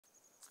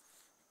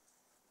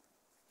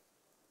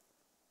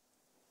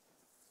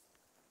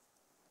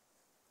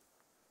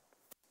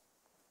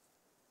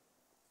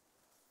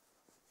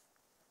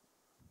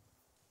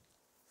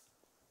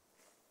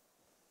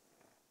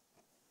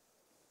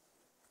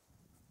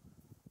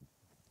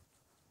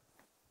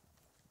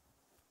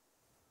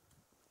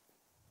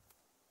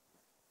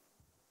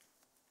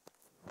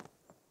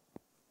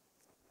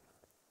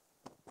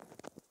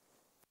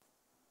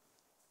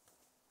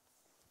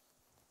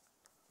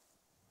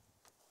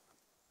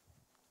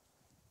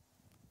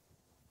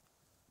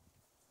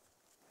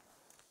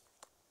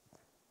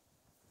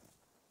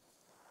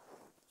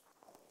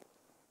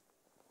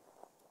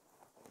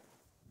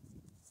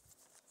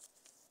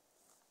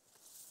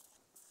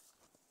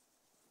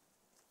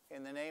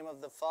In the name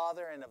of the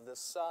Father, and of the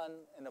Son,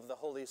 and of the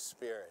Holy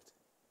Spirit.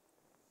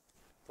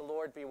 The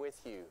Lord be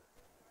with you.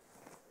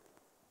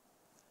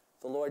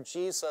 The Lord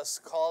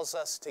Jesus calls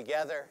us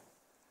together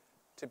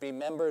to be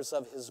members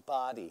of his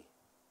body,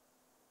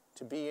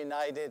 to be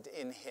united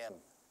in him.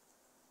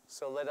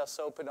 So let us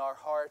open our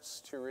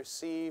hearts to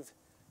receive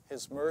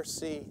his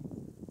mercy,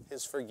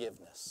 his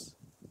forgiveness.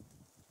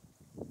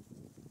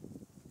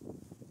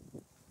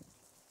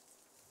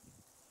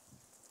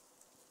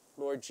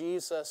 Lord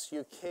Jesus,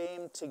 you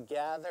came to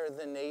gather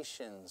the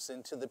nations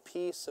into the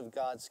peace of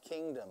God's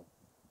kingdom.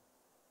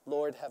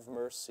 Lord, have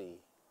mercy.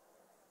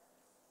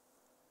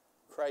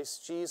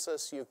 Christ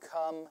Jesus, you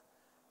come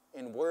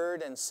in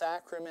word and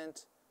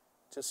sacrament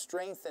to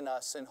strengthen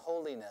us in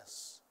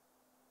holiness.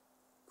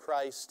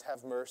 Christ,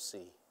 have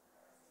mercy.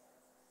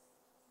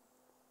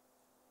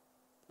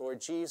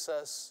 Lord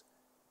Jesus,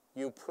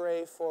 you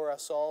pray for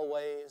us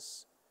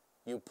always.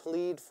 You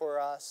plead for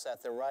us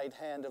at the right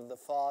hand of the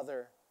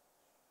Father.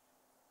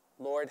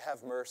 Lord,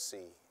 have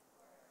mercy.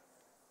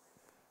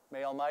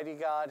 May Almighty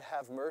God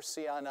have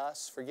mercy on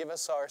us, forgive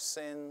us our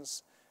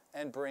sins,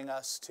 and bring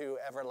us to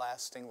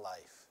everlasting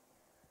life.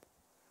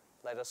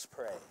 Let us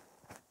pray.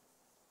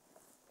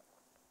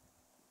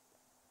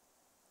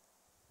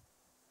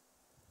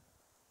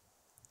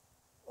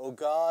 O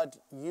God,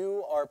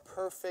 you are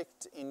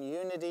perfect in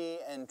unity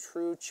and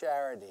true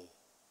charity.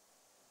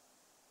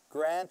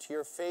 Grant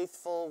your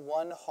faithful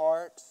one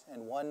heart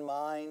and one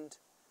mind,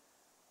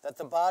 that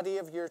the body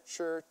of your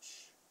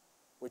church,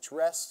 which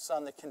rests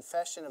on the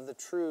confession of the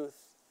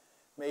truth,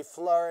 may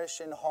flourish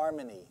in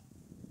harmony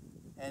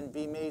and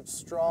be made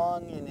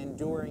strong in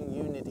enduring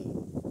unity.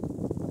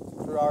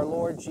 Through our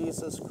Lord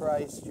Jesus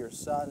Christ, your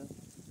Son,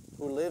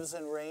 who lives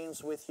and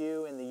reigns with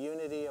you in the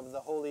unity of the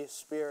Holy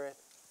Spirit,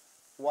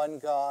 one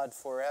God,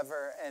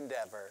 forever and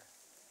ever.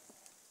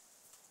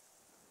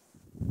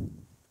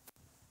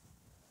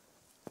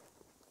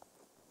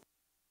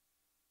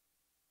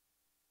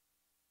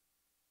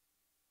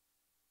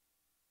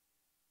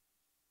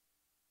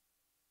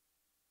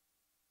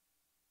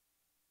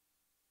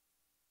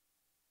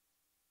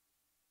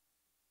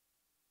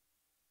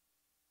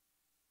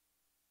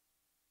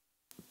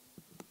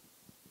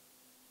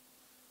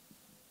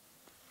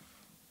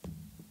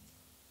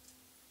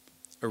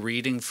 A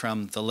reading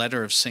from the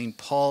letter of St.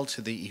 Paul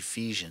to the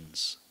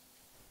Ephesians.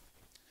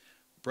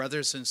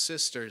 Brothers and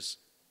sisters,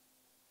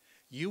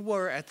 you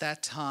were at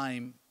that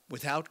time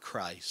without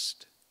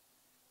Christ,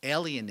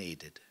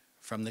 alienated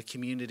from the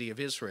community of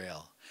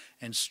Israel,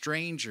 and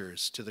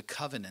strangers to the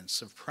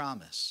covenants of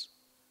promise,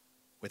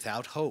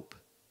 without hope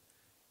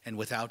and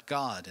without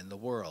God in the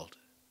world.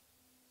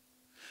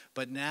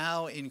 But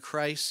now in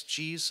Christ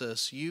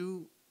Jesus,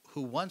 you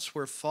who once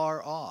were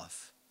far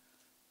off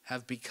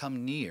have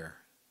become near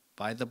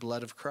by the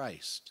blood of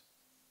Christ.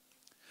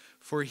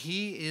 For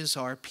he is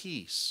our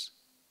peace.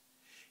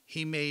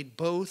 He made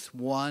both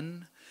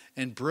one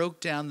and broke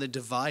down the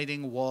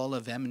dividing wall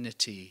of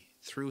enmity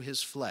through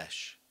his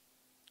flesh,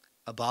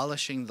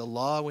 abolishing the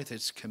law with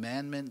its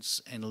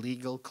commandments and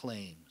legal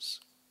claims,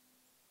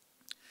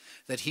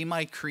 that he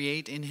might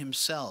create in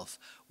himself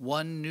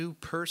one new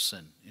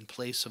person in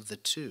place of the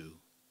two,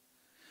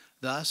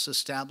 thus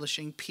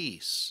establishing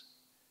peace,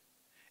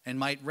 and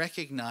might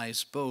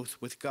recognize both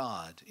with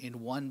God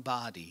in one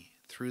body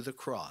through the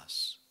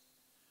cross,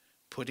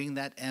 putting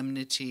that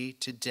enmity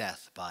to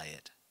death by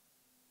it.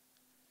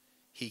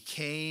 He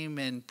came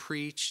and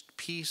preached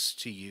peace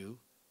to you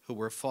who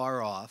were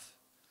far off,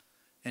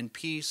 and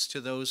peace to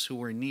those who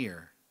were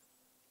near.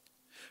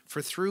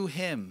 For through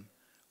him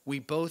we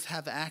both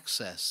have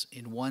access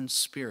in one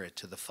Spirit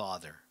to the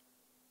Father.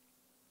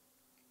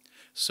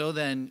 So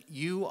then,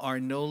 you are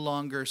no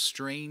longer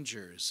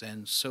strangers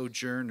and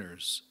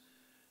sojourners,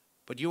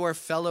 but you are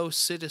fellow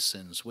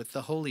citizens with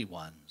the holy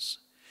ones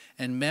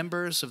and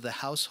members of the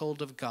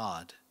household of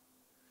God,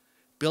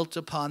 built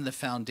upon the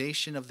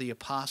foundation of the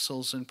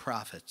apostles and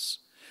prophets,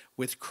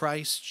 with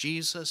Christ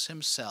Jesus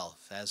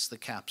himself as the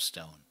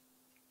capstone.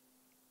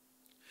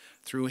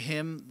 Through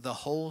him the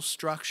whole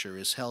structure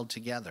is held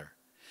together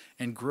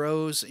and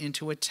grows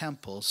into a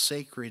temple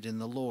sacred in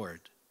the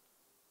Lord.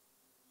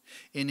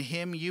 In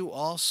him you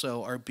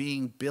also are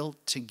being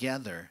built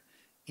together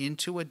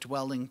into a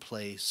dwelling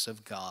place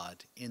of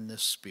God in the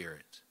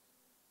Spirit.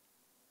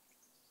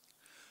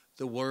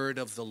 The word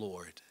of the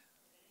Lord.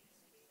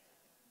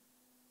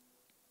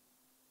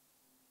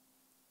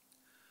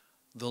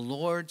 The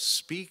Lord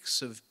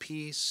speaks of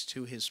peace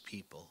to his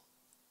people.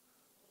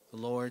 The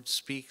Lord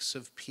speaks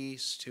of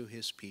peace to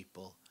his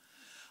people.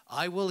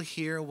 I will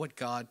hear what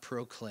God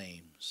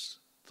proclaims.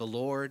 The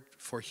Lord,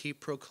 for he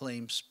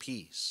proclaims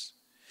peace.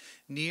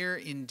 Near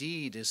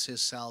indeed is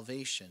his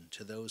salvation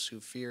to those who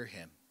fear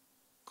him.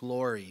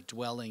 Glory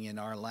dwelling in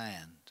our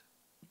land.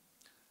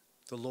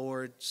 The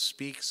Lord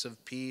speaks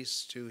of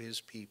peace to his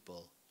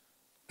people.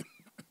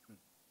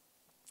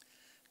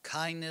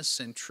 Kindness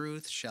and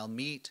truth shall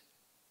meet,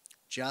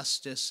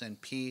 justice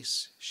and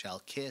peace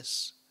shall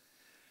kiss.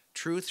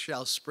 Truth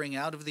shall spring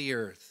out of the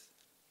earth,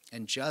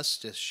 and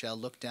justice shall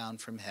look down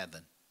from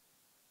heaven.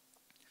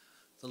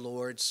 The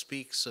Lord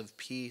speaks of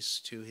peace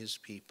to his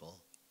people.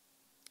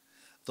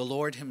 The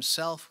Lord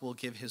himself will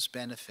give his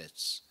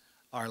benefits.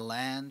 Our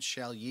land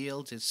shall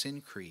yield its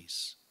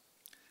increase.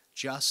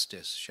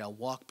 Justice shall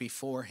walk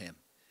before him,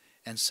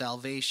 and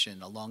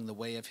salvation along the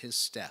way of his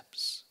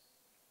steps.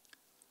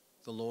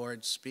 The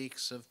Lord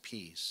speaks of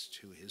peace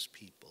to his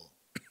people.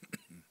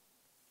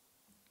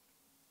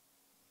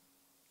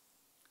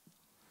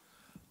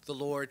 The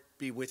Lord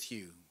be with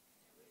you.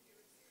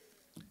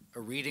 A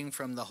reading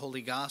from the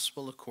Holy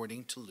Gospel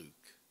according to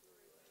Luke.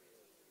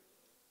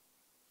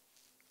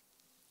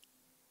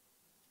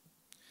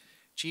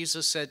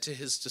 Jesus said to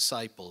his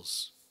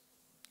disciples,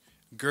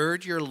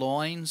 "Gird your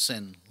loins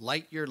and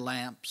light your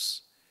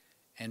lamps,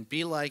 and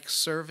be like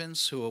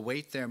servants who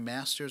await their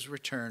master's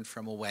return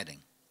from a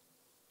wedding,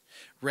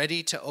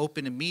 ready to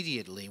open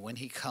immediately when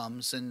he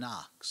comes and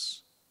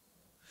knocks.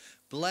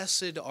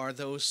 Blessed are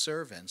those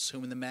servants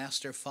whom the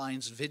master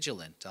finds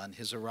vigilant on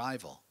his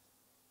arrival.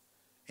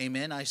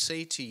 Amen, I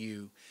say to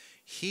you,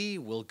 he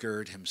will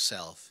gird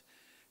himself,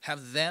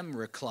 have them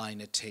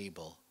recline at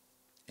table,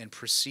 and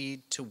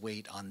proceed to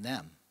wait on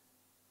them.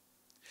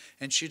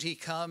 And should he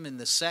come in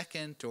the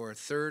second or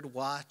third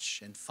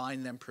watch and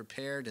find them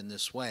prepared in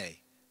this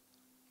way,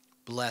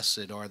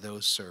 blessed are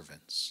those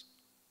servants."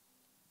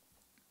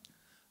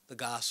 The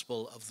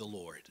Gospel of the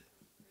Lord.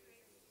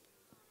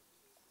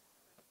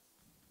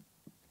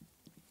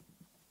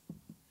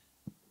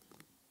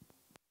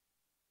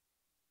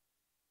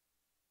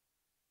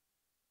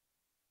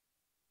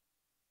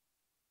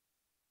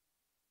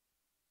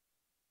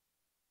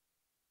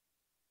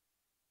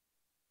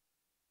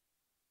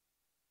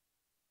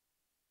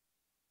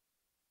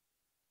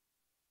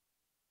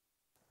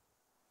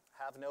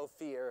 Have no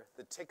fear,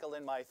 the tickle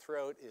in my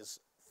throat is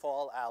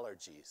fall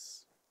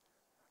allergies,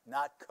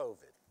 not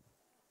COVID.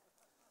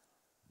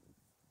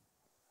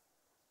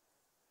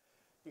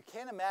 You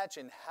can't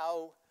imagine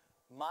how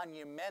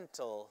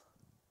monumental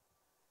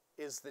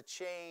is the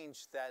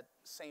change that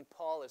St.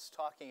 Paul is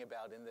talking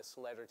about in this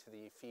letter to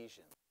the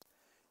Ephesians.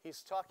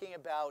 He's talking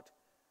about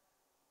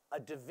a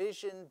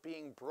division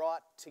being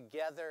brought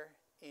together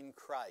in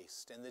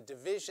Christ. And the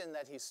division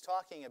that he's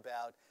talking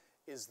about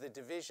is the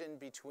division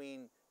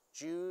between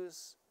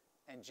Jews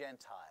and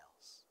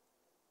Gentiles.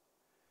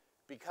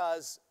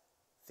 Because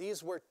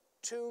these were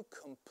two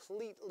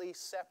completely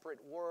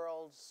separate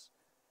worlds.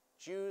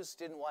 Jews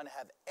didn't want to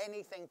have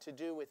anything to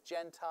do with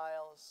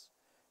Gentiles.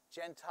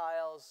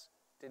 Gentiles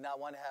did not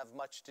want to have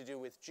much to do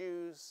with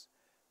Jews.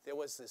 There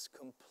was this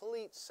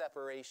complete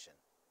separation.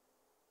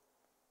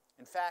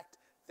 In fact,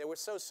 they were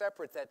so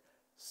separate that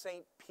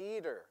St.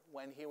 Peter,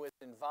 when he was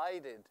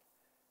invited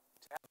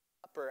to have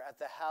supper at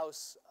the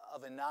house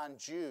of a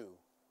non-Jew,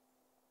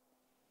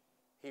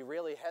 he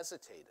really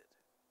hesitated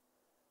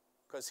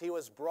because he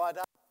was brought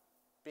up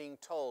being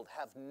told,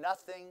 have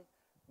nothing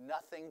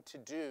to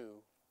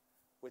do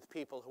with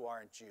people who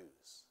aren't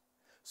Jews.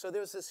 So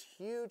there's this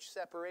huge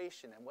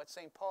separation, and what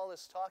St. Paul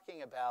is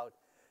talking about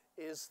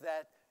is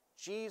that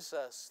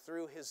Jesus,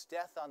 through his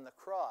death on the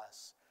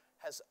cross,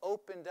 has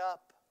opened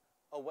up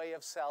a way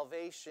of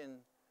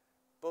salvation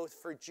both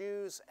for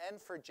Jews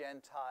and for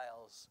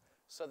Gentiles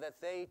so that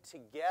they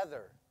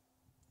together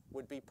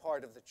would be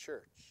part of the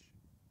church.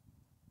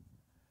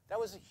 That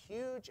was a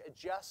huge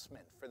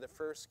adjustment for the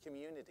first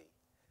community,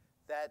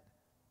 that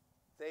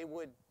they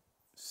would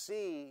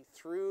see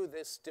through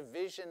this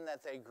division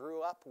that they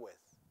grew up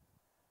with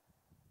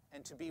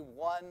and to be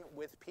one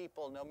with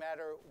people no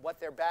matter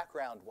what their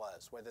background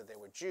was, whether they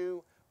were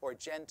Jew or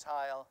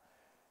Gentile,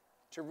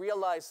 to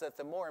realize that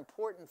the more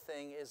important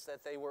thing is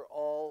that they were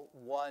all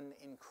one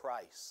in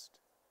Christ.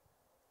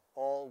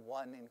 All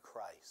one in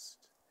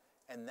Christ.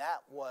 And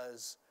that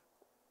was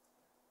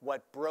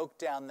what broke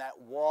down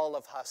that wall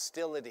of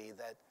hostility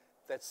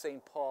that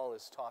St. Paul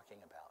is talking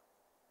about.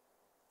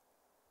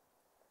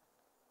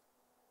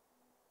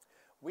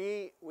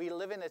 We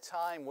live in a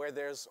time where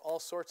there's all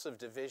sorts of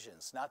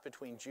divisions, not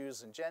between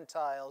Jews and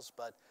Gentiles,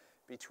 but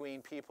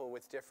between people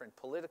with different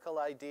political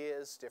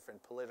ideas,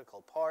 different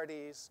political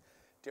parties,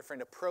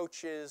 different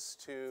approaches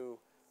to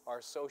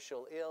our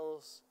social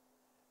ills.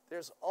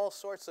 There's all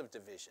sorts of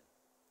division.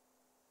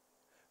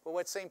 But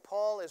what St.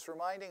 Paul is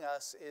reminding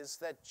us is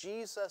that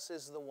Jesus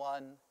is the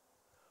one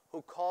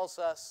who calls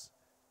us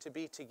to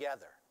be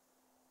together.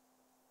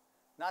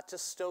 Not to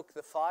stoke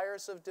the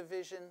fires of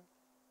division,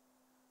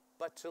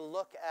 but to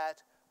look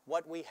at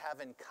what we have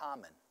in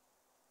common.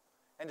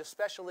 And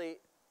especially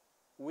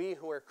we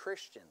who are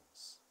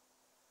Christians.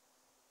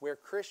 We're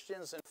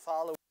Christians and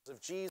followers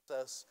of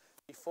Jesus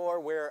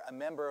before we're a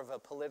member of a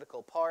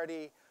political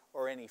party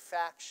or any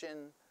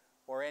faction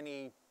or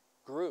any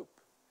group.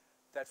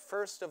 That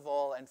first of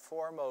all and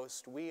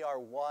foremost, we are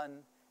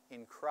one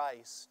in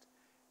Christ,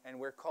 and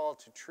we're called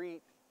to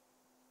treat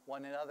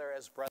one another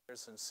as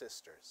brothers and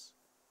sisters.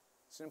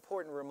 It's an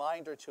important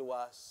reminder to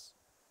us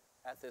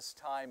at this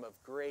time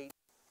of great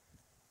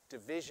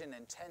division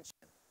and tension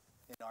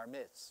in our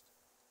midst.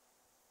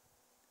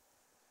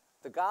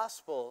 The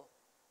gospel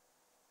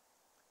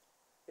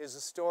is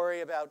a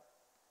story about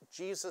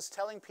Jesus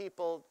telling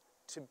people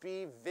to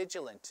be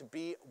vigilant, to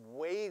be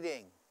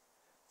waiting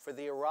for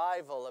the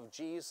arrival of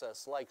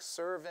Jesus, like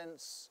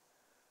servants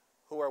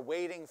who are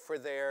waiting for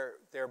their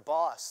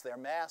boss, their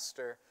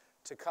master,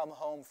 to come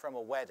home from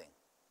a wedding.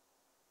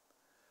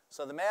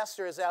 So the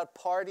master is out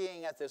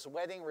partying at this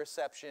wedding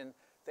reception.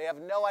 They have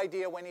no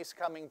idea when he's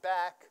coming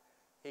back.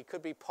 He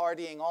could be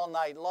partying all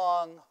night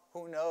long,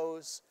 who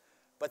knows?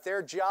 But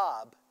their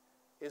job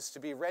is to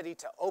be ready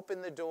to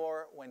open the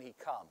door when he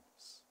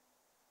comes.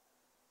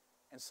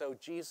 And so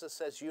Jesus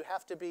says you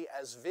have to be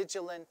as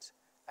vigilant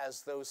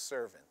as those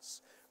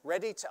servants,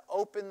 ready to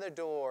open the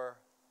door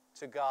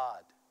to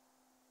God,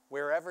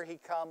 wherever he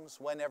comes,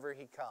 whenever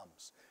he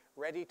comes,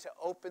 ready to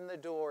open the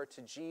door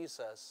to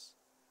Jesus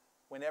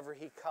whenever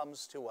he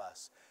comes to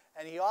us.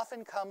 And he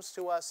often comes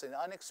to us in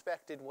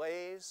unexpected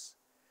ways,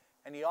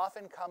 and he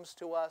often comes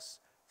to us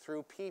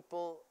through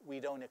people we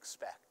don't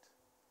expect.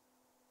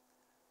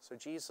 So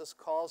Jesus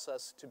calls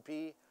us to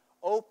be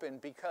open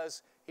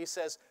because he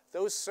says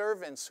those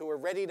servants who are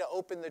ready to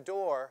open the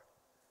door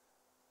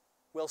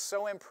will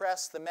so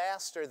impress the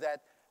master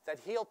that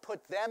he'll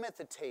put them at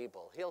the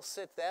table. He'll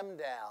sit them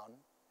down.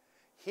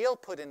 He'll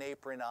put an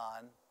apron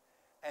on,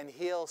 and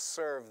he'll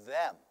serve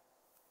them.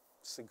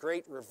 It's a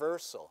great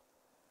reversal.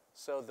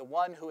 So the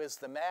one who is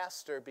the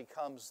master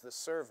becomes the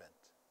servant,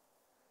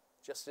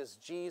 just as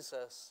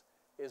Jesus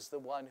is the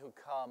one who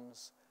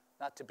comes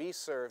not to be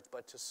served,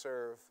 but to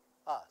serve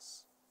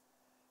us.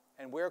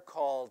 And we're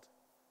called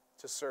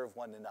to serve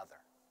one another.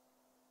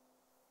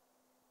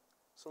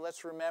 So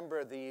let's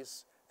remember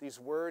these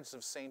words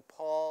of St.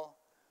 Paul,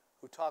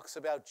 who talks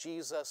about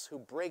Jesus who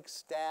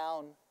breaks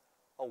down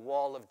a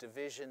wall of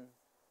division.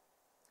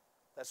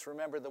 Let's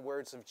remember the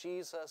words of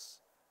Jesus,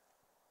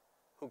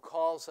 who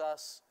calls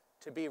us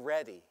to be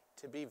ready,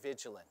 to be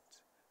vigilant,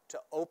 to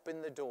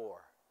open the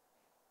door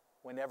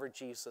whenever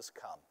Jesus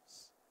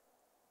comes.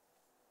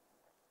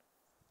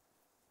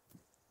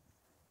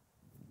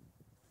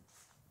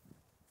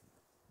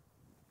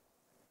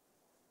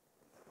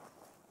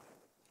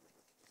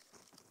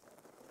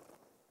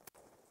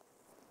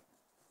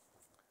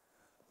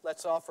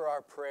 Let's offer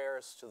our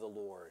prayers to the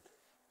Lord.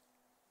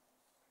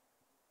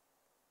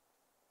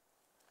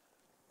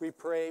 We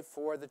pray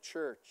for the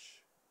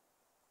church,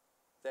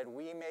 that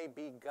we may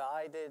be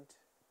guided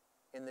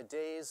in the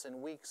days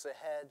and weeks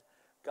ahead,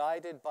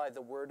 guided by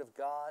the Word of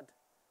God,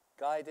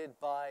 guided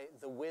by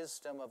the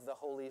wisdom of the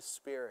Holy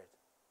Spirit.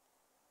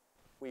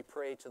 We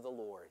pray to the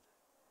Lord.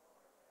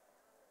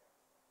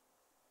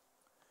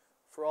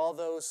 For all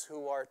those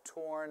who are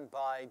torn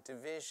by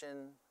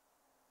division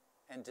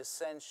and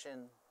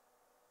dissension,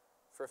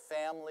 for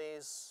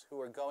families who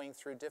are going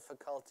through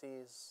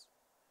difficulties,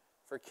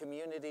 for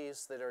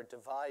communities that are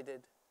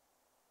divided,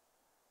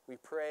 we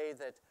pray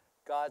that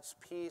God's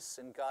peace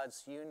and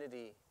God's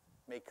unity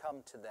may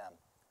come to them.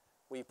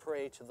 We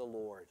pray to the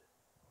Lord.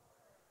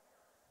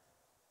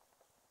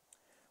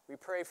 We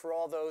pray for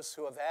all those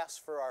who have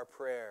asked for our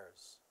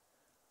prayers,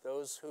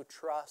 those who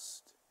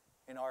trust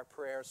in our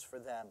prayers for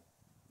them.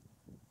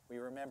 We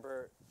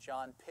remember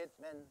John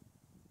Pittman,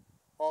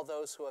 all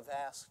those who have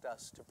asked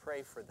us to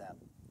pray for them.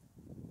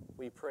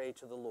 We pray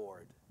to the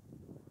Lord.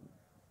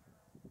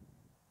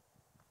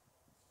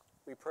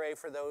 We pray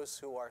for those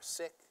who are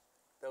sick,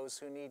 those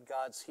who need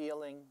God's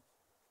healing.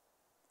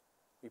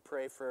 We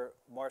pray for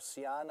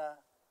Marciana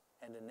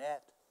and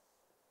Annette,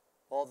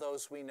 all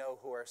those we know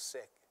who are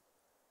sick.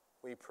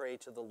 We pray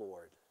to the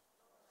Lord.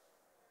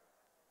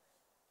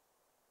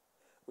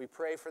 We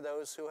pray for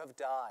those who have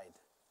died.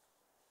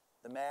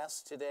 The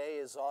Mass today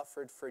is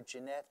offered for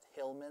Jeanette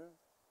Hillman.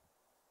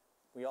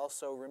 We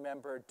also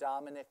remember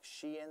Dominic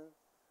Sheehan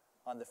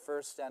on the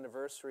first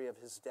anniversary of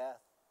his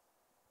death.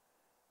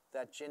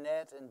 That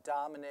Jeanette and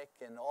Dominic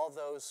and all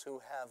those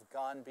who have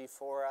gone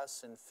before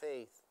us in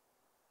faith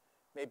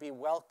may be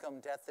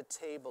welcomed at the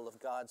table of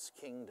God's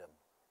kingdom.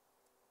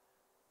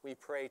 We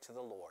pray to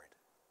the Lord.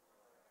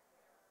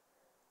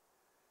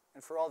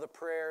 And for all the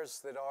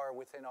prayers that are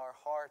within our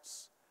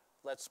hearts,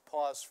 let's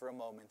pause for a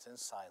moment in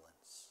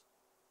silence.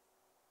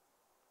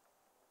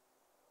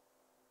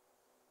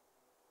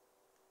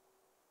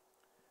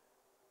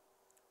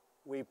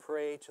 We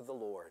pray to the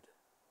Lord.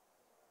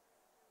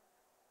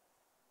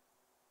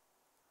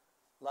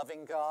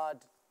 Loving God,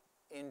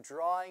 in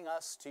drawing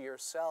us to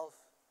yourself,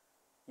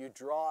 you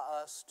draw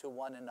us to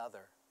one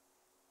another.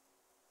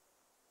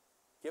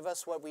 Give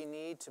us what we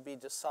need to be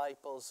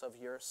disciples of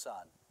your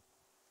Son.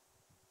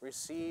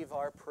 Receive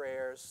our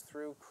prayers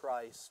through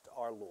Christ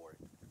our Lord.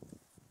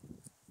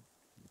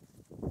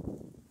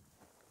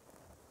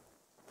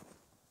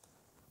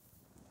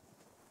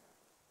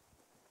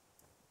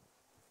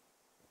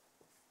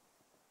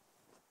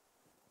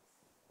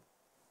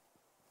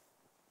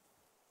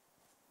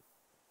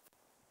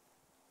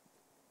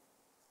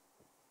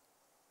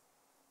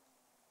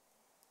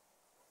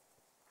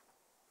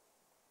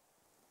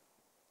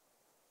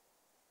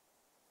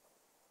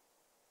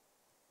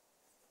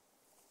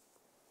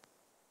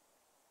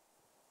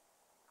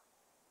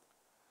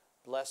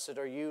 Blessed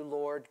are you,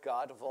 Lord,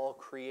 God of all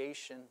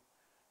creation,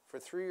 for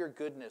through your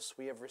goodness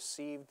we have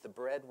received the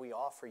bread we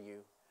offer you.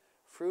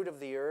 fruit of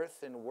the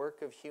earth and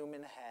work of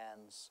human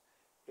hands,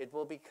 it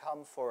will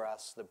become for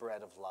us the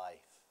bread of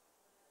life.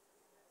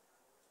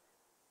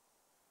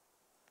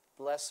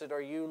 Blessed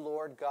are you,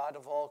 Lord God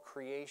of all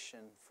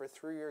creation, for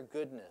through your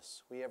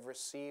goodness we have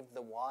received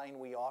the wine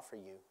we offer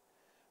you.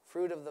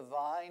 Fruit of the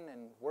vine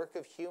and work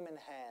of human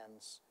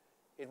hands,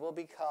 it will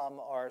become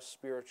our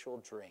spiritual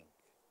drink.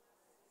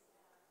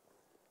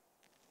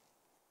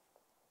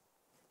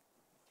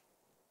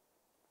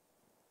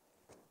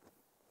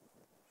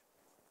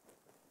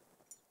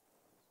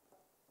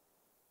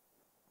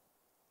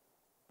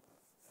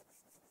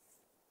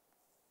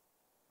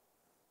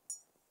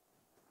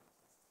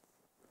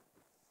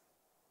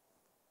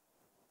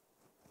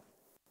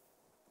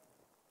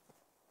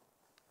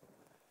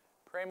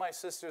 Pray, my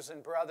sisters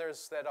and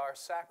brothers, that our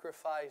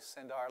sacrifice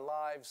and our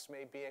lives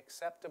may be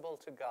acceptable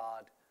to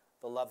God,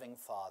 the loving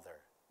Father.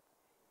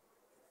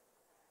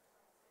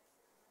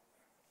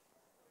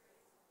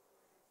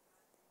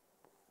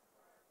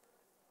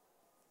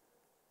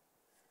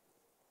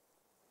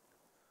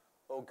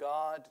 O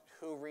God,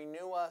 who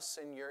renew us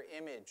in your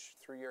image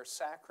through your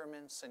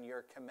sacraments and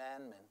your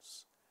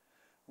commandments,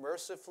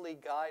 mercifully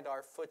guide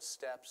our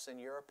footsteps in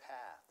your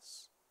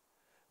paths,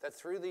 that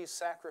through these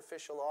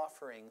sacrificial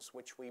offerings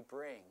which we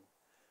bring,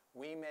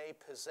 we may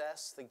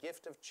possess the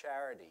gift of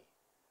charity,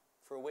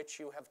 for which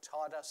you have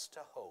taught us to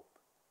hope,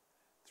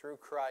 through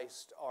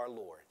Christ our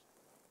Lord.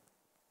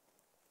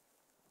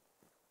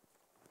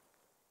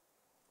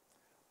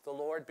 The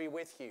Lord be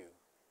with you.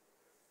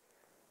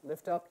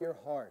 Lift up your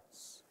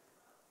hearts.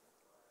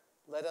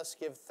 Let us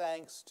give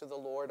thanks to the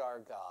Lord our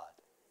God.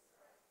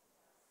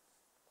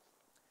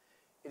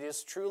 It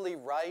is truly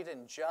right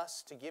and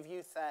just to give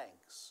you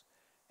thanks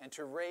and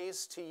to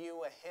raise to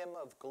you a hymn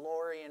of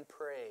glory and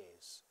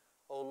praise,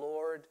 O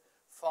Lord,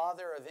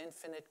 Father of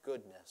infinite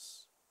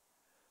goodness.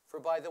 For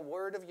by the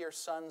word of your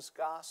Son's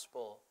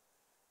gospel,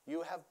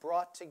 you have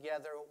brought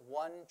together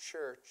one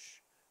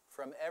church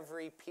from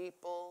every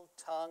people,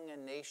 tongue,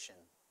 and nation.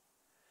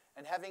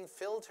 And having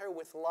filled her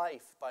with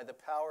life by the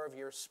power of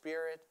your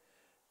Spirit,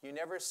 you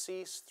never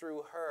cease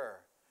through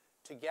her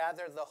to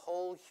gather the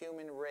whole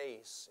human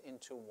race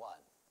into one.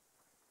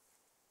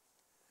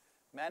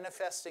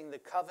 Manifesting the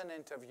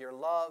covenant of your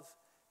love,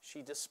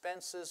 she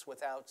dispenses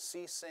without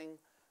ceasing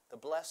the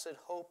blessed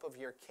hope of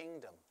your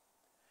kingdom,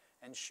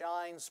 and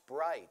shines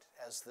bright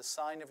as the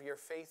sign of your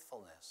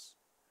faithfulness,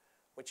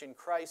 which in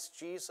Christ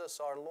Jesus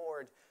our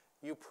Lord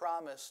you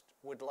promised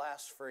would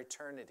last for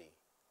eternity.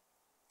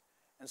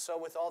 And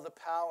so with all the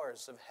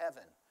powers of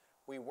heaven,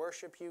 we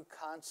worship you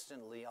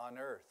constantly on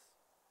earth,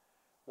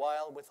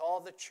 while with all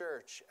the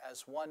church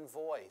as one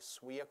voice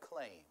we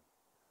acclaim,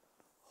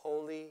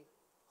 Holy,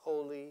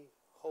 holy,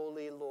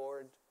 holy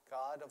Lord,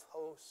 God of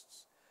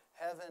hosts,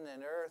 heaven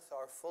and earth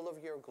are full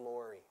of your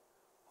glory.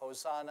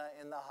 Hosanna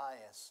in the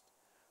highest.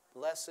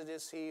 Blessed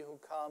is he who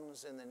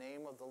comes in the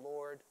name of the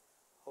Lord.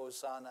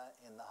 Hosanna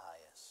in the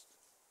highest.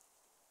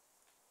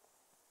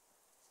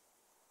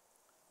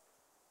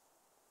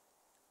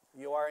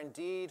 You are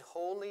indeed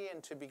holy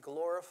and to be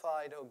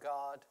glorified, O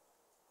God,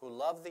 who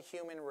love the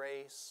human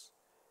race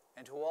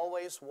and who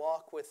always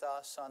walk with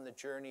us on the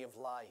journey of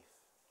life.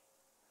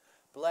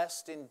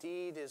 Blessed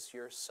indeed is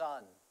your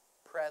Son,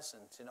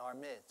 present in our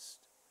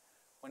midst,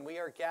 when we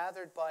are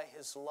gathered by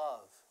his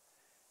love,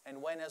 and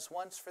when, as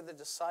once for the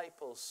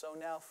disciples, so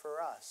now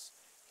for us,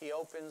 he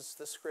opens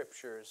the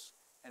Scriptures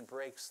and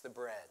breaks the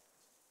bread.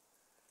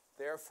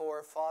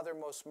 Therefore, Father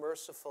most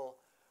merciful,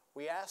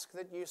 we ask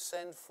that you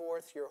send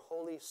forth your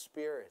Holy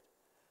Spirit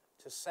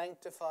to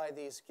sanctify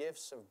these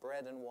gifts of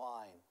bread and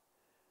wine,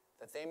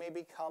 that they may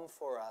become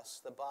for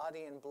us the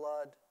body and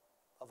blood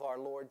of our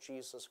Lord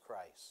Jesus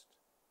Christ.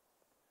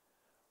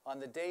 On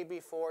the day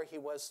before he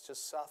was to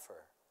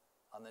suffer,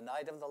 on the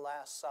night of the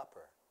Last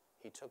Supper,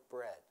 he took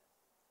bread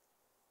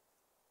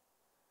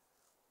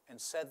and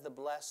said the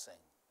blessing,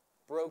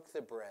 broke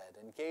the bread,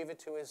 and gave it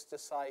to his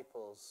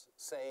disciples,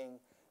 saying,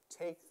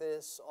 "Take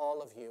this,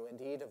 all of you,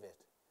 and eat of it,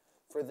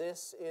 for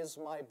this is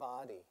my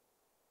body,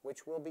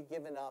 which will be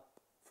given up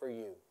for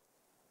you."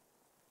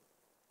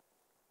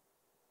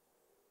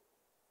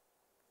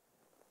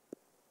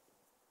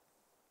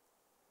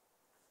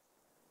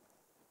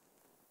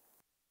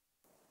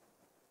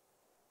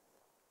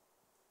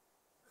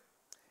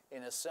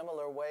 In a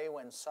similar way,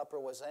 when supper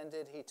was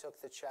ended, he took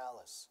the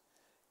chalice,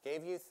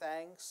 gave you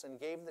thanks, and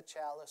gave the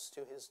chalice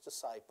to his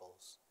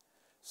disciples,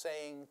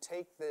 saying,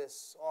 "Take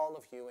this, all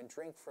of you, and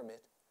drink from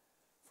it,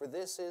 for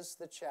this is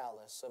the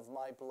chalice of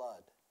my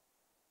blood,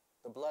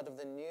 the blood of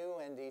the new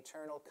and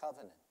eternal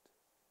covenant,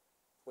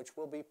 which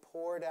will be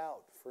poured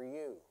out for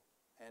you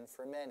and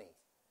for many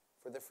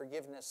for the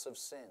forgiveness of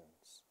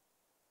sins.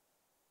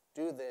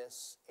 Do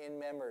this in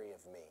memory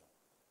of me."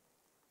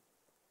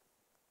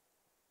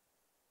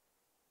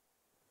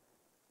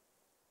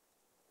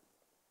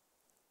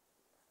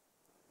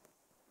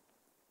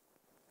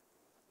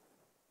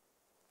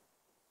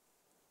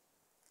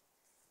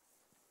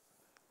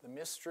 The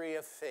mystery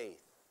of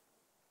faith.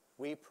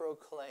 We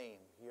proclaim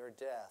your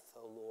death,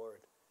 O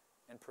Lord,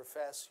 and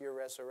profess your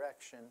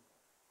resurrection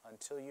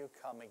until you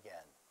come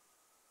again.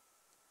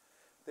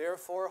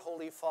 Therefore,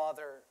 Holy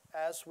Father,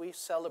 as we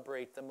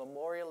celebrate the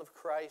memorial of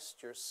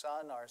Christ, your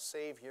Son, our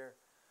Savior,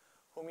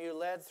 whom you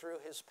led through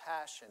his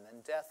passion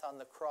and death on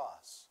the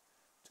cross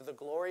to the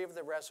glory of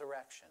the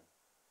resurrection,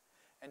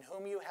 and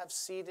whom you have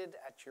seated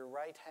at your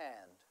right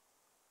hand,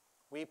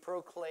 we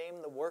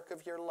proclaim the work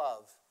of your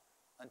love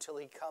until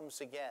he comes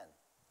again,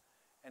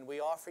 and we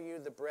offer you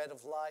the bread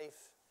of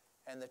life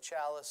and the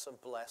chalice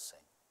of blessing.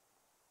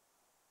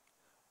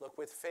 Look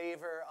with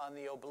favor on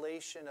the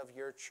oblation of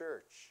your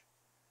church,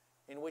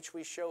 in which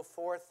we show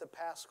forth the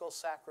paschal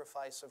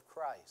sacrifice of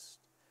Christ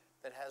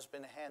that has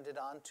been handed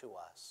on to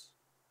us.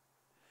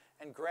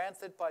 And grant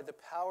that by the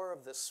power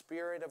of the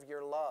Spirit of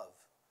your love,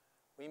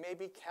 we may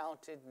be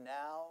counted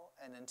now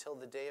and until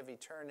the day of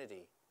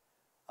eternity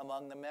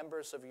among the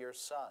members of your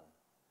Son,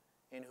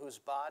 in whose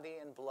body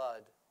and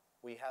blood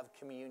we have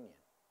communion.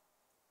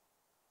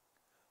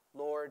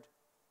 Lord,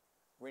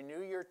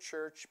 renew your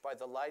church by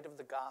the light of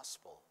the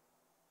gospel.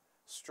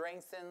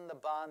 Strengthen the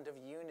bond of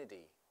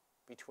unity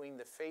between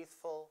the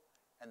faithful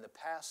and the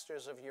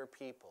pastors of your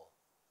people,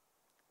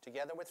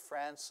 together with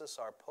Francis,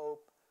 our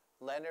Pope,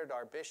 Leonard,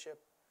 our Bishop,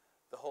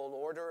 the whole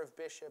order of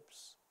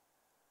bishops,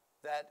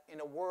 that in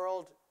a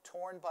world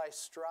torn by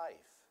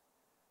strife,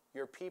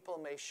 your people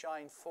may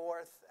shine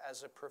forth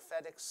as a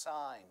prophetic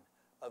sign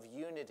of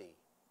unity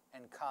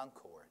and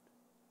concord.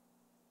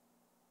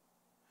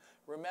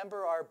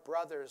 Remember our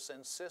brothers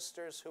and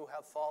sisters who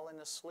have fallen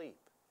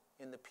asleep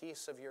in the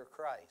peace of your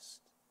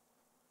Christ,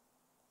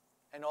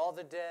 and all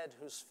the dead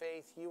whose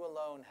faith you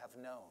alone have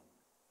known.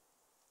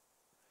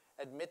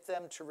 Admit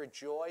them to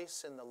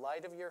rejoice in the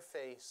light of your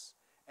face,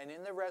 and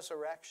in the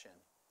resurrection,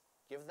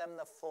 give them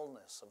the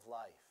fullness of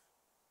life.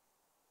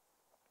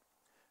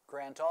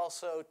 Grant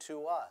also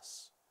to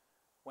us,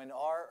 when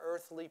our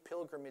earthly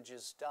pilgrimage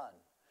is done,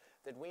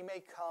 that we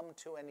may come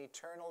to an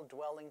eternal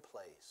dwelling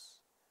place,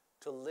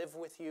 to live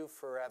with you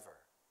forever.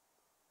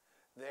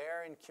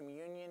 There, in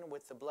communion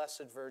with the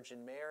Blessed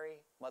Virgin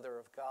Mary, Mother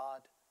of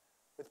God,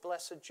 with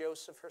blessed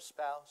Joseph, her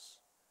spouse,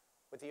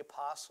 with the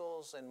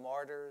apostles and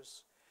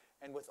martyrs,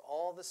 and with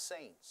all the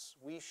saints,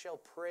 we shall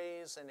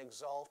praise and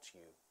exalt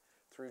you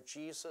through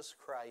Jesus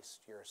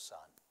Christ, your Son.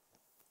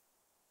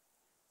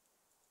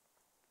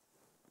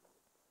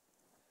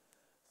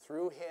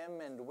 Through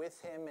him and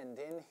with him and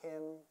in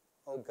him,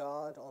 O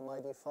God,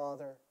 Almighty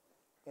Father,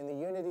 in the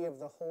unity of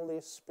the Holy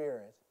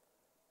Spirit,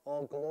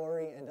 all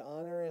glory and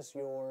honor is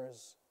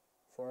yours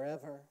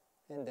forever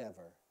and ever. Amen.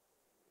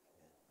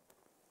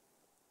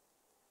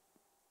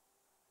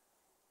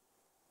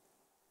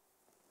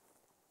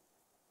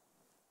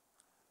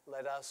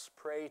 Let us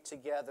pray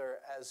together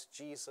as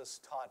Jesus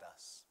taught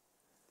us.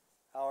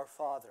 Our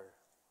Father,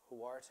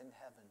 who art in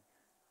heaven,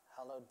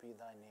 hallowed be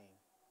thy name.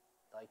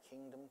 Thy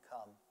kingdom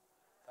come,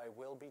 thy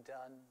will be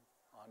done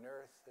on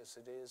earth as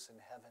it is in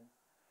heaven.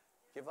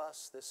 Give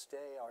us this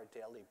day our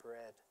daily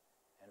bread,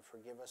 and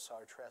forgive us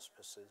our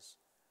trespasses,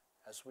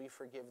 as we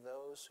forgive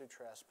those who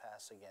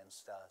trespass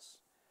against us.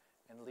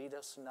 And lead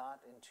us not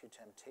into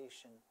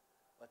temptation,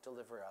 but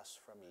deliver us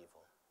from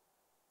evil.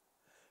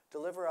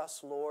 Deliver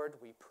us, Lord,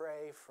 we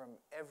pray, from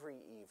every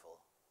evil.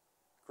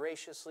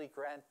 Graciously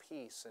grant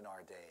peace in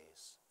our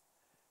days,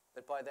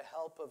 that by the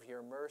help of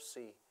your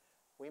mercy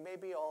we may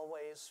be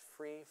always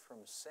free from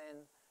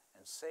sin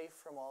and safe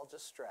from all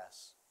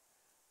distress,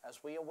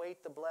 as we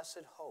await the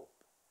blessed hope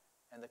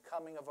and the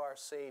coming of our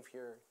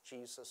Savior,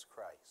 Jesus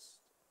Christ.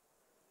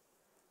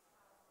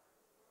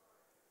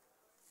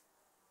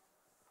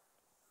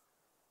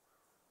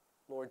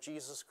 Lord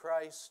Jesus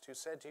Christ, who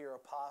said to your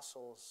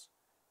apostles,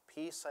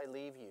 "Peace I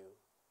leave you,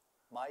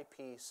 my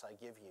peace I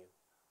give you,"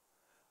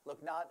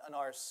 look not on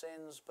our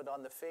sins, but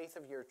on the faith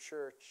of your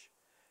church,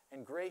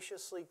 and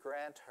graciously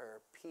grant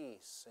her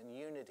peace and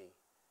unity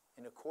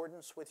in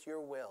accordance with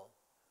your will,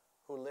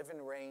 who live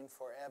and reign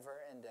forever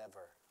and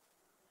ever.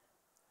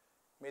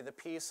 May the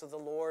peace of the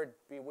Lord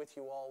be with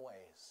you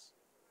always.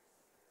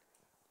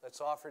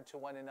 Let's offer to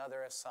one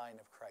another a sign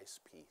of Christ's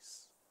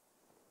peace.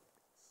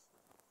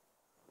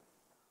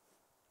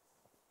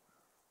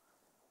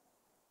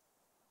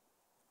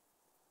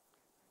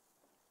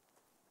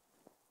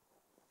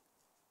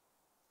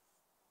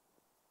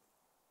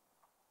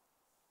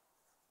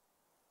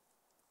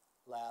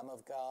 Lamb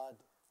of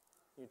God,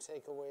 you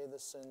take away the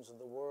sins of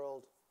the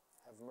world,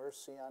 have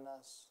mercy on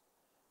us.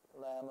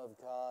 Lamb of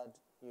God,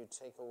 you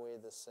take away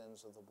the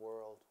sins of the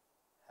world,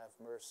 have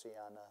mercy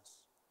on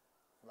us.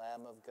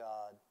 Lamb of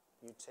God,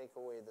 you take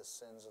away the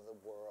sins of the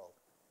world,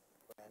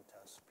 grant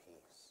us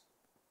peace.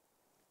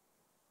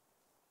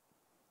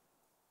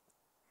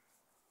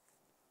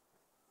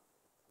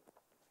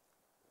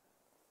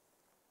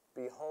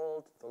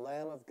 Behold the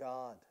Lamb of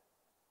God.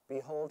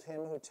 Behold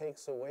him who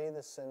takes away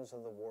the sins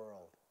of the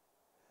world.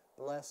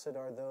 Blessed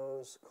are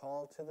those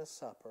called to the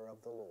supper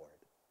of the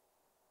Lord.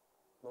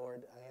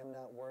 Lord, I am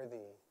not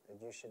worthy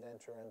that you should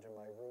enter under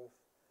my roof,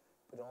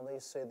 but only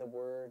say the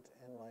word,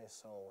 and my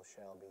soul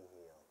shall be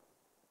healed.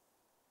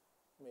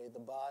 May the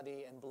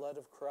body and blood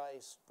of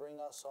Christ bring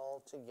us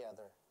all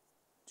together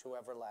to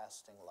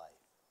everlasting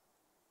life.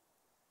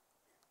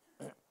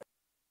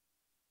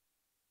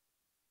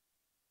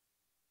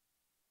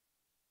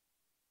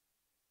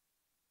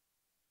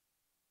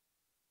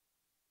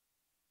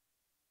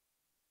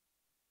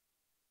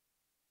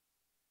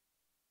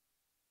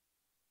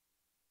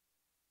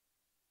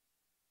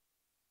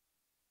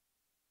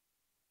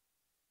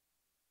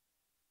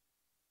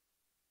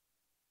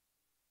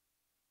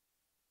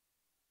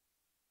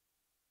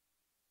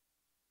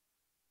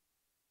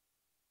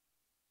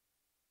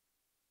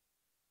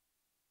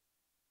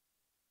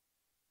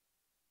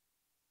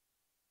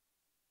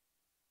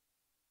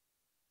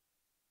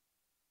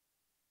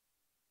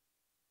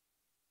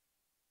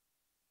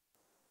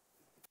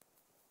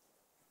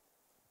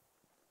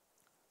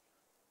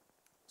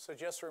 So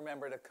just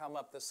remember to come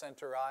up the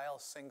center aisle,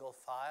 single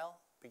file,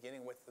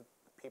 beginning with the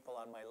people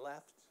on my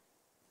left,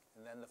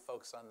 and then the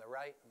folks on the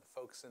right, and the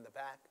folks in the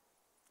back.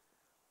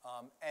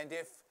 And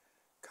if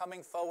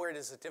coming forward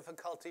is a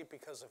difficulty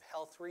because of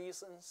health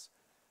reasons,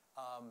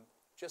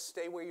 just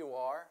stay where you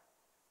are.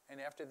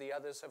 And after the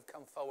others have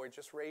come forward,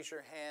 just raise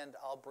your hand.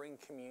 I'll bring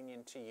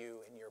communion to you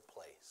in your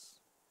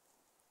place.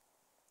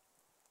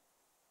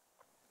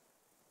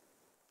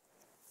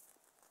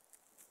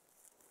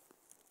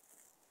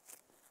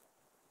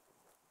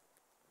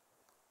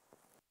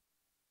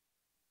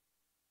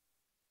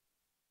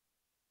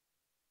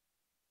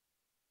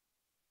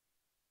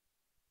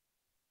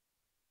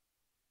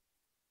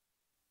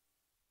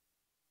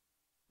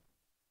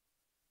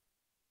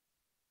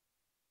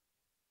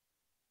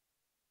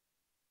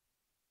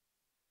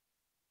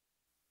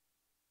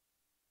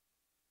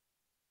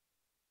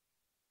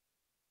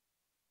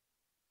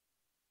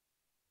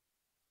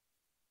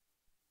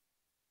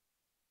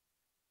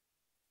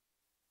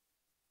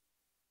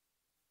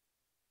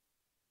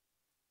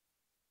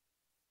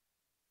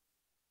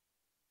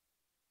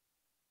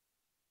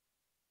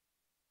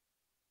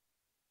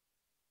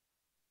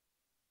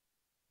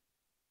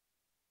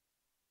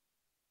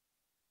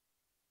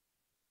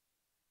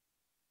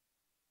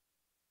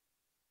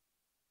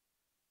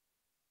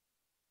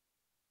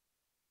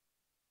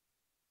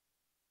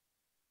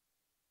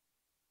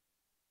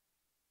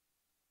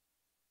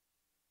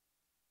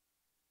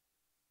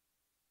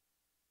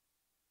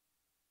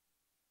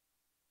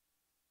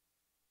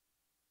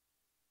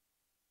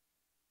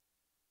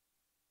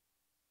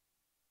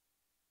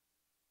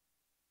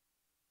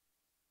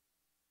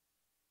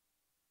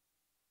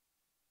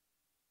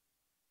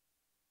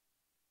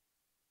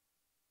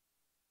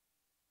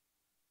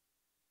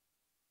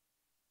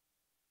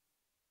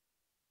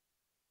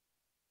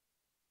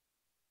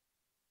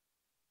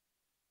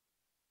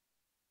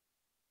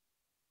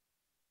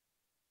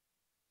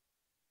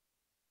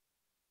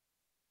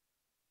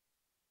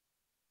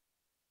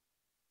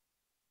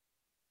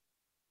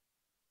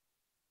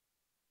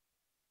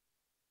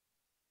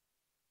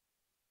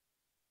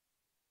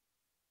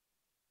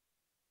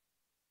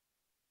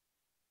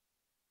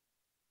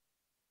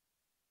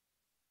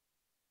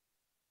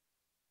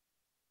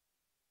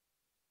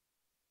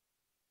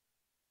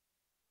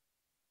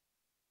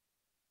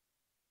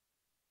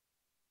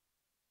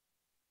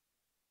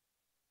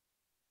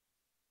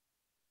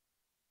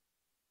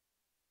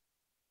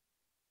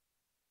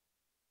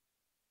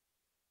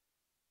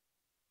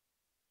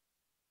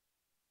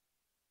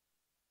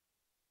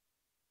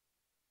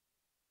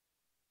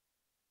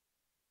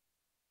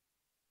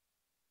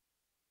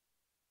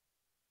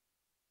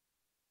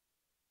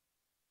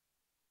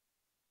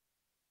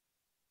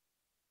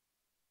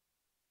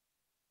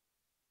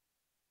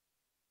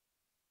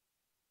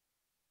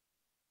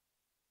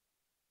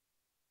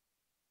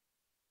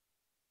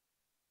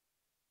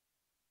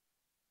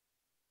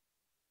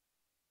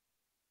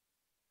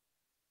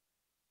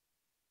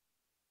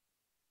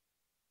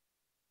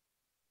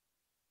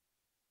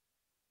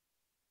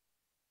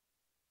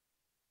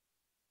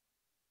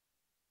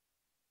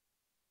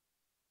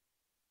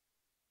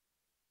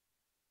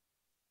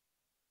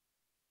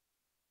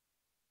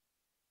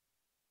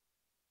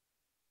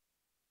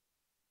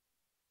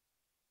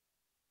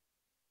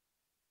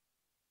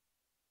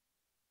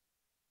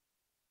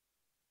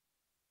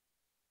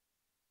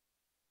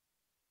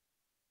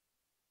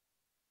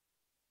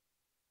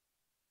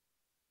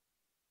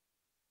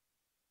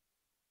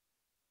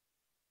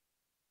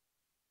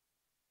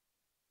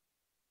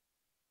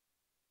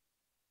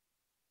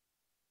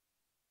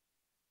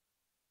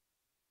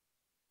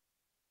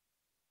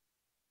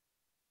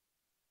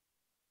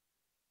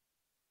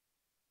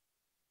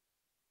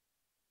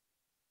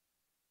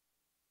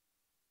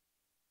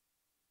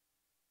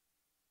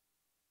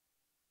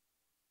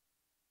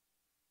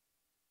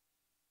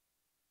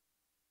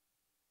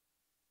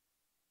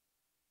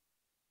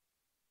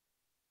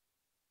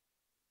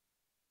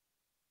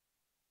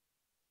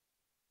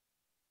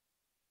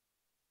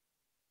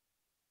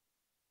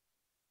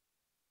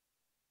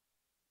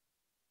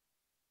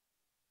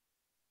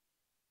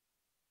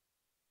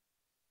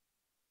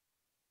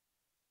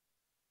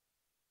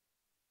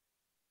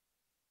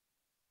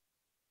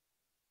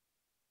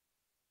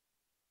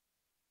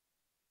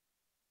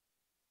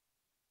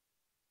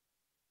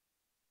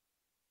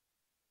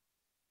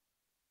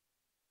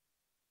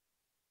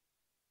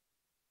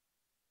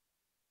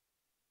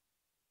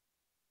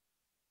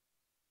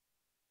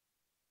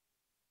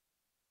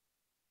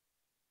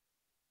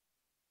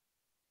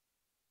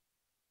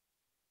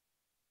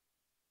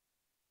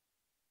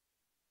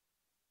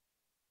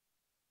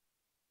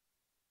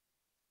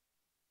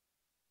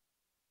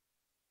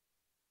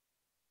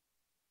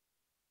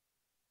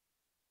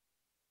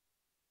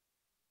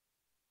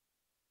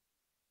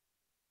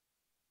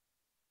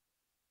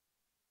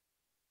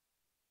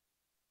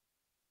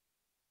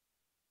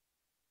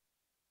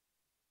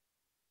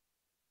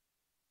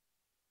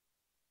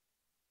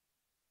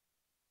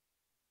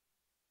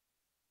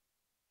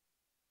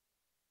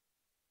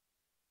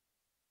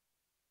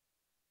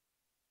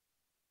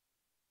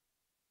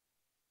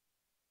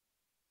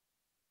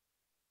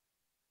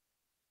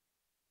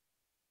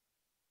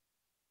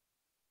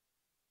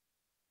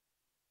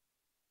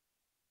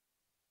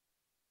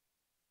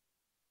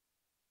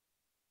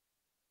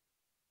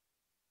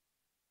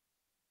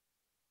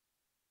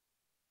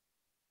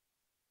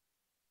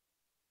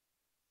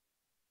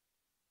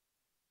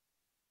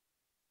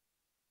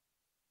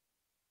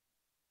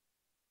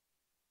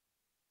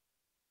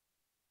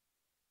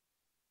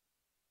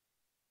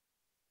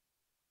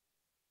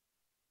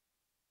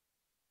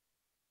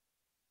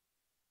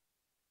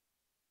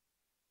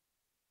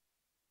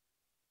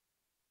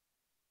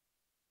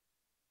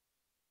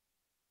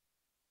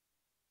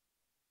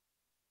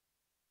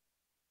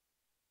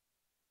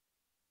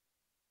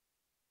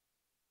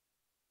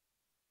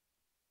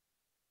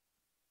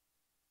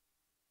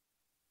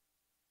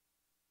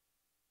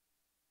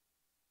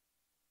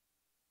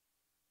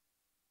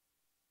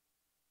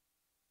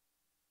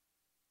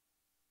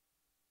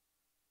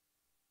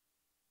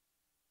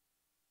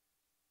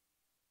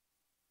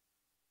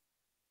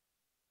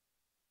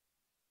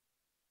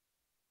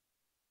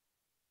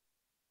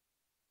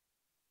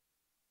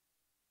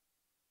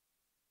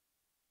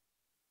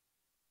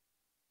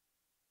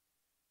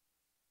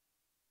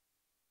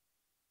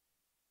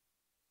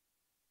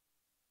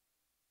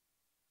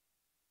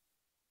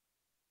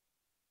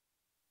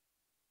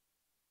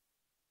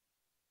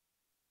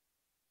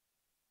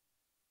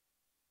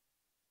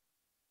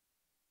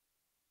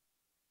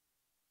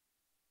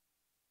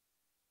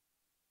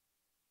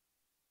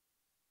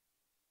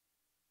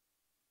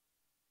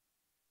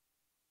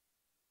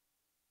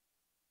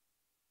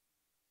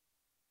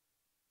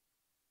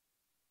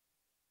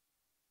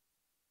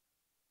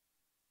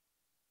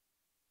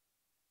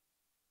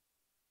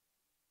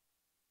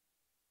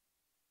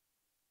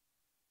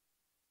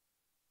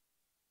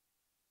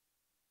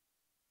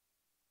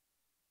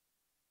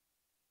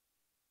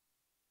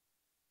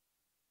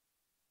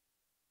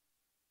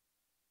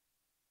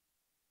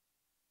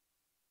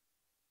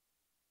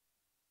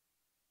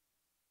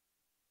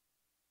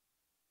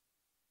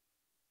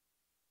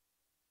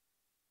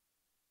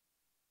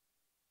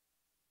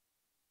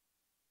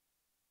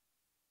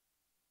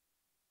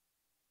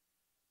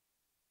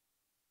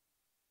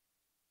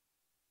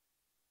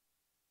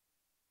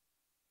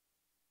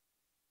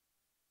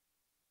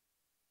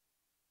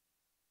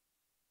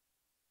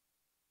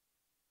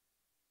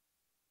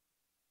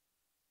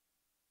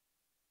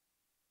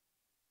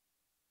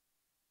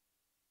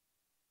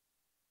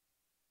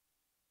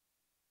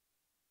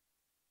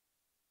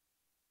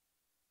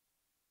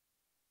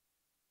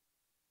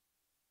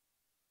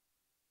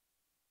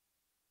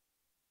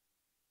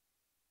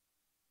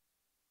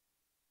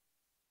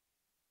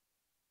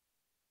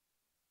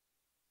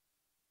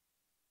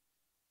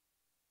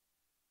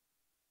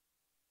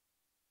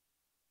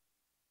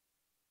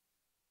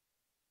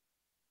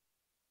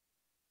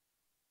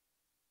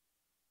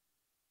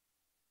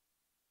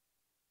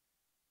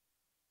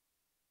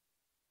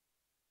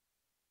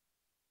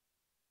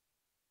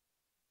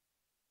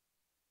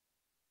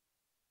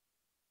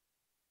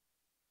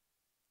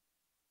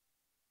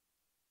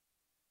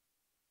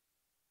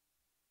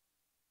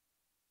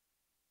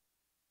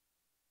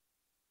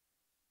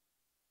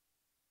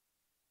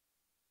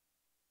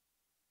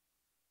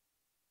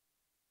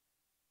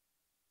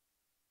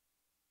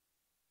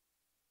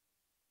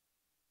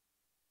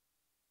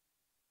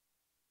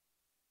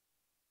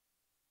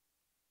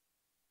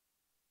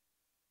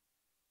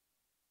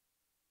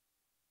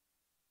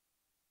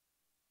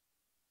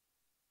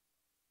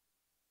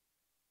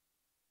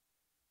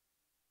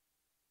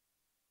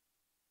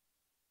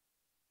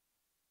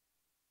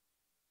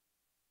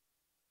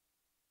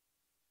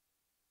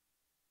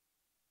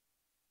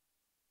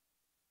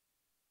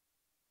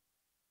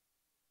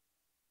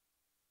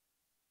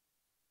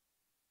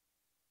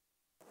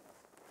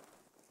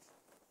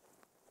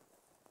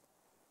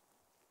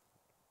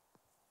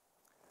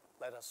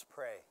 Let us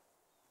pray.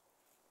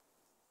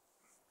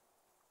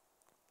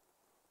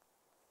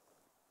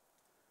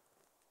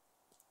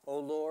 O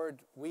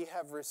Lord, we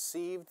have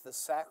received the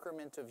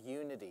sacrament of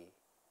unity.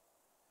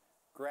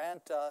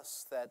 Grant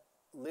us that,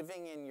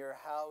 living in your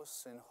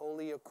house in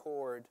holy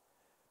accord,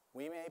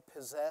 we may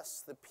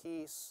possess the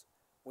peace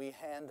we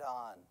hand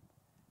on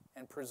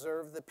and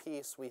preserve the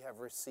peace we have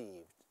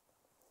received.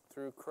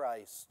 Through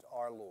Christ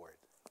our Lord.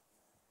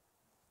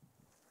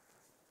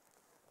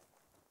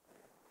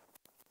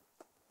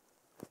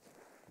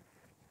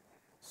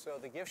 So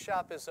the gift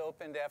shop is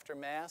opened after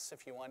Mass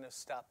if you want to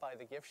stop by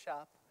the gift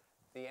shop.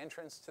 The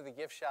entrance to the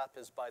gift shop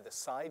is by the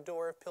side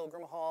door of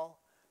Pilgrim Hall.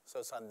 So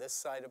it's on this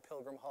side of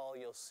Pilgrim Hall.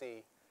 You'll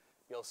see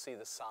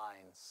the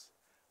signs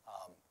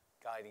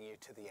guiding you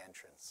to the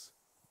entrance.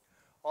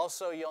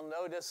 Also, you'll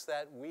notice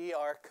that we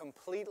are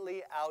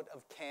completely out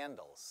of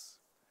candles.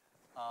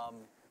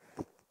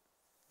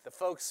 The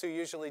folks who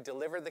usually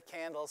deliver the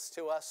candles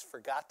to us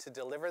forgot to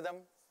deliver them.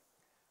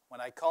 When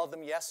I called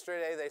them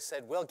yesterday, they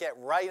said, we'll get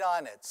right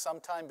on it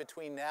sometime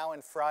between now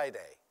and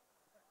Friday.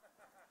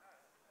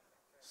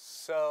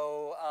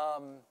 So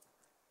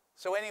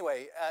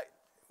anyway,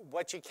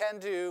 what you can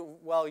do,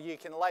 well, you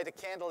can light a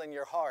candle in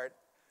your heart,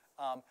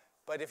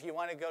 but if you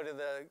want to go to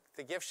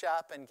the gift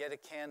shop and get a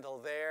candle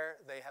there,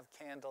 they have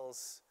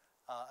candles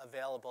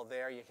available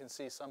there. You can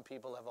see some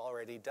people have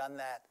already done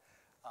that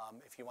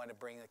if you want to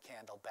bring the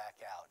candle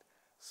back out.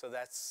 So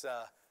that's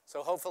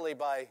so hopefully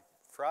by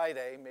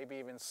Friday, maybe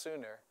even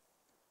sooner,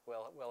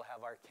 we'll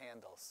have our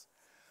candles.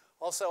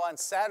 Also on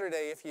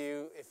Saturday, if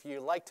you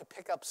like to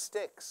pick up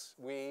sticks,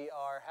 we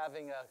are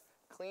having a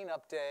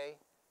cleanup day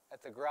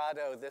at the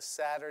Grotto this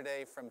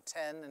Saturday from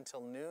 10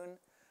 until noon.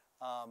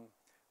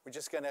 We're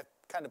just going to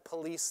kind of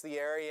police the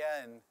area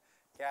and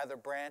gather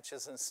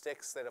branches and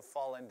sticks that have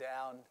fallen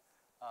down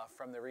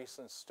from the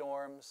recent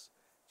storms,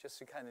 just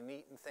to kind of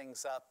neaten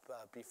things up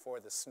before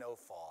the snow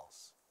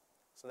falls.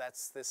 So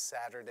that's this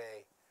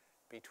Saturday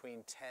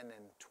between 10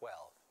 and 12.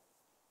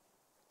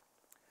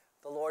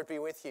 The Lord be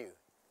with you.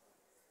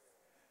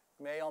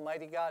 May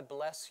Almighty God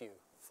bless you,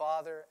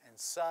 Father and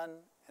Son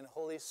and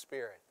Holy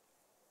Spirit.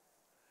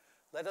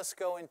 Let us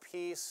go in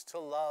peace to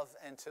love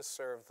and to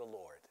serve the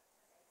Lord.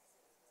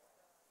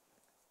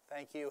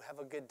 Thank you. Have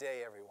a good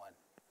day, everyone.